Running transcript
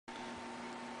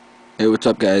Hey, what's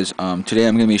up guys? Today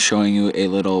I'm going to be showing you a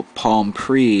little Palm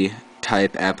Pre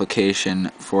type application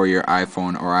for your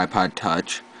iPhone or iPod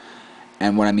Touch.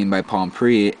 And what I mean by Palm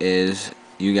Pre is,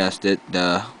 you guessed it,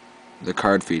 the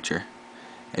card feature.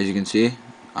 As you can see,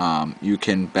 you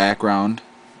can background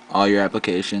all your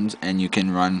applications and you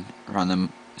can run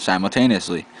them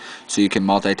simultaneously. So you can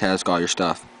multitask all your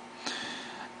stuff.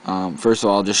 First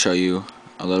of all, I'll just show you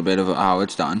a little bit of how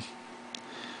it's done.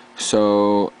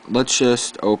 So let's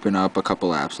just open up a couple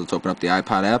apps. Let's open up the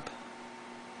iPod app.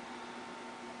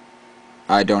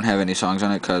 I don't have any songs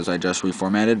on it because I just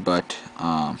reformatted, but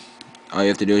all you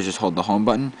have to do is just hold the home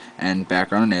button and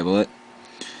background enable it.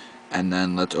 And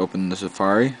then let's open the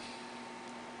Safari.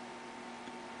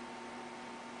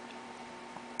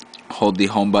 Hold the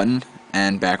home button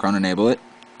and background enable it.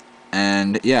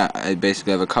 And yeah, I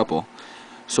basically have a couple.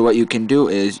 So what you can do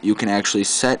is you can actually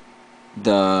set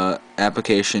the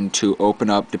application to open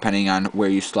up depending on where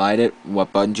you slide it,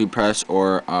 what buttons you press,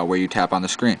 or where you tap on the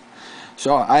screen.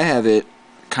 So I have it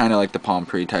kind of like the Palm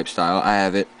Pre type style. I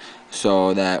have it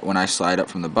so that when I slide up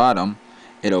from the bottom,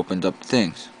 it opens up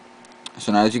things.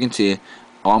 So now as you can see,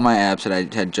 all my apps that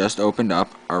I had just opened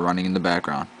up are running in the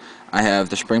background. I have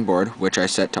the Springboard, which I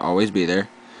set to always be there.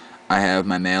 I have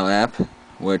my Mail app,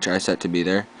 which I set to be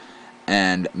there,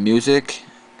 and Music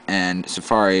and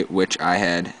Safari, which I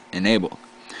had enabled.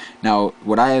 Now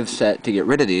what I have set to get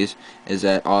rid of these is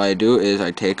that all I do is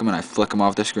I take them and I flick them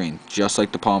off the screen, just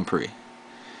like the Palm Pre.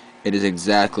 It is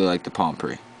exactly like the Palm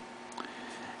Pre.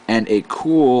 And a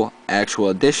cool actual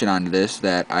addition onto this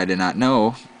that I did not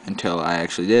know until I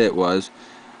actually did it was,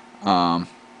 hold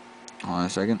on a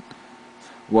second,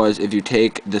 was if you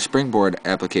take the Springboard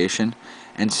application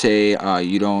and say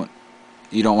you don't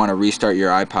want to restart your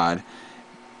iPod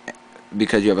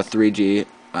because you have a 3G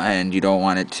and you don't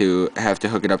want it to have to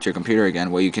hook it up to your computer again,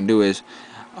 what you can do is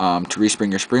to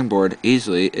respring your Springboard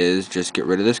easily is just get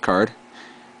rid of this card,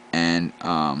 and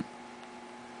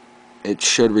it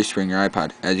should respring your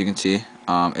iPod. As you can see,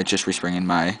 it's just respringing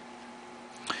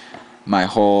my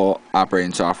whole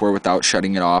operating software without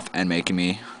shutting it off and making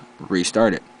me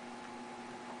restart it.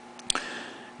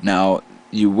 Now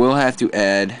you will have to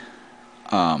add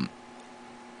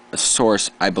a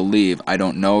source, I believe. I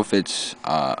don't know if it's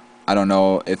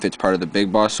part of the Big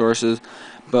Boss sources,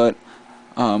 but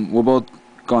we'll both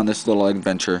go on this little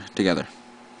adventure together.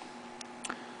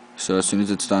 So as soon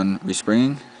as it's done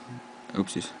respringing,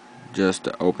 oopsies, just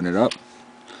open it up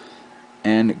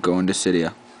and go into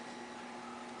Cydia.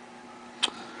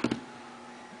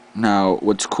 Now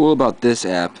what's cool about this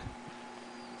app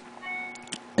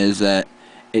is that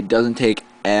it doesn't take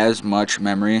as much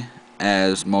memory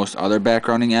as most other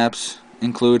backgrounding apps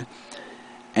include,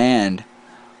 and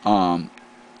the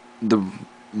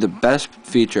best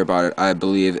feature about it, I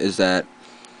believe, is that,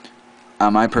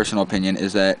 my personal opinion,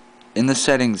 is that in the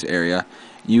settings area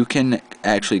you can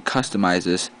actually customize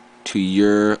this to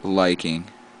your liking.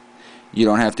 You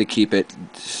don't have to keep it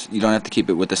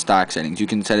with the stock settings. You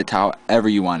can set it to however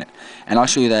you want it, and I'll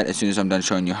show you that as soon as I'm done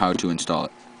showing you how to install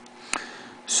it.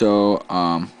 So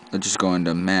let's just go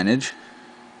into Manage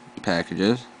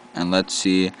Packages and let's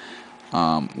see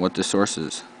what the source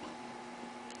is.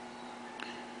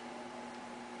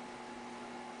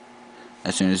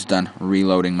 As soon as it's done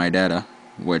reloading my data,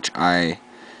 which I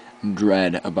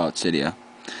dread about Cydia.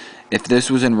 If this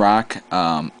was in Rock,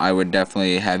 I would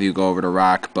definitely have you go over to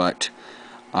Rock, but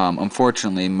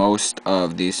unfortunately most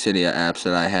of these Cydia apps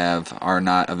that I have are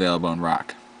not available in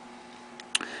Rock.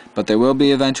 But they will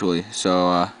be eventually,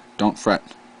 so don't fret.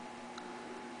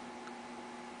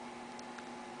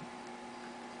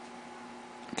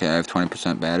 Okay, I have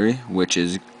 20% battery, which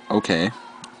is okay,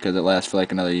 because it lasts for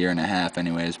like another year and a half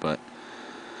anyways, but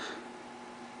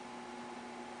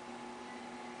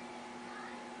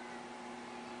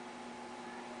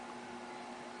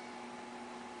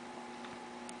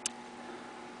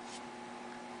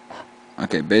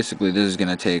okay, basically this is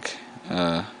going to take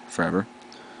forever.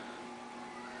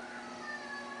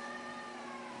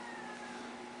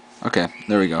 Okay,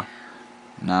 there we go.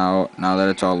 Now that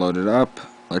it's all loaded up,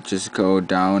 let's just go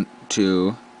down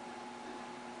to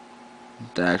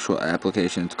the actual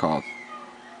application it's called.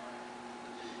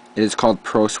 It is called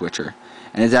Pro Switcher,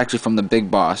 and it's actually from the Big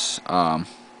Boss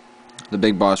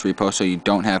repo, so you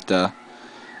don't have to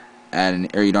add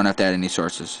any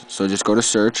sources. So just go to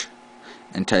search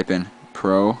and type in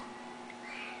Pro.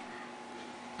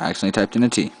 I accidentally typed in a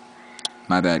T.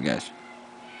 My bad, guys.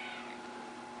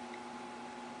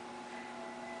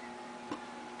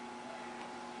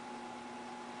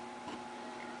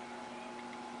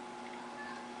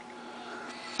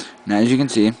 Now as you can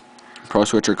see, Pro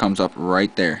Switcher comes up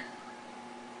right there.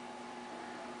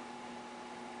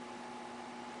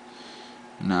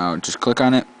 Now just click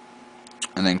on it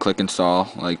and then click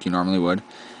install like you normally would,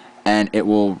 and it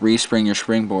will respring your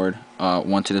springboard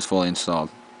once it is fully installed.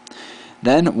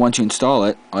 Then once you install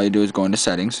it, all you do is go into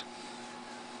settings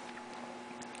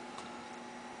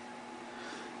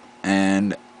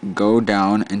and go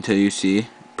down until you see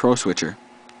Pro Switcher.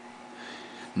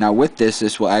 Now with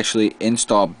this will actually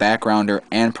install Backgrounder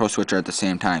and Pro Switcher at the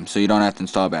same time, so you don't have to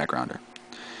install Backgrounder.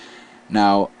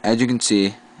 Now as you can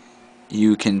see,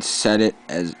 you can set it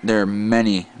as, there are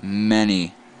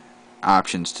many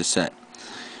options to set.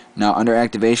 Now under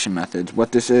activation methods,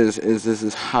 what this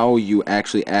is how you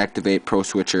actually activate Pro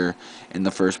Switcher in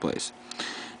the first place.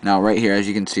 Now right here, as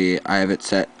you can see, I have it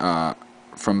set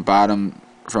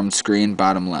from screen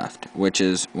bottom left, which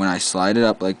is when I slide it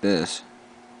up like this,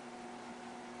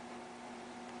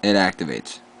 it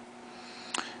activates.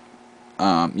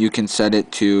 You can set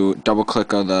it to double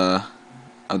click of the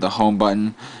home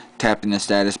button, tapping the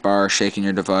status bar, shaking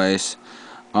your device,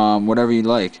 whatever you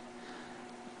like.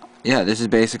 Yeah, this is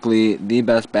basically the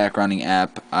best backgrounding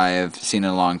app I have seen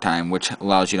in a long time, which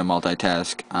allows you to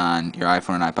multitask on your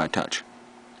iPhone and iPod Touch.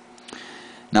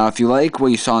 Now if you like what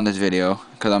you saw in this video,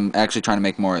 because I'm actually trying to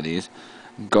make more of these,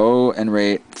 go and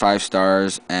rate 5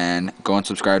 stars and go and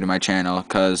subscribe to my channel,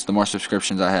 because the more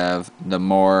subscriptions I have, the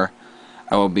more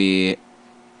I will be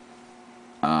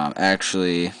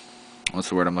actually, what's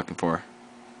the word I'm looking for?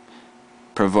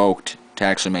 Provoked to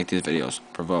actually make these videos.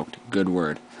 Provoked, good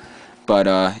word.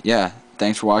 But yeah,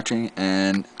 thanks for watching,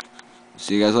 and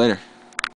see you guys later.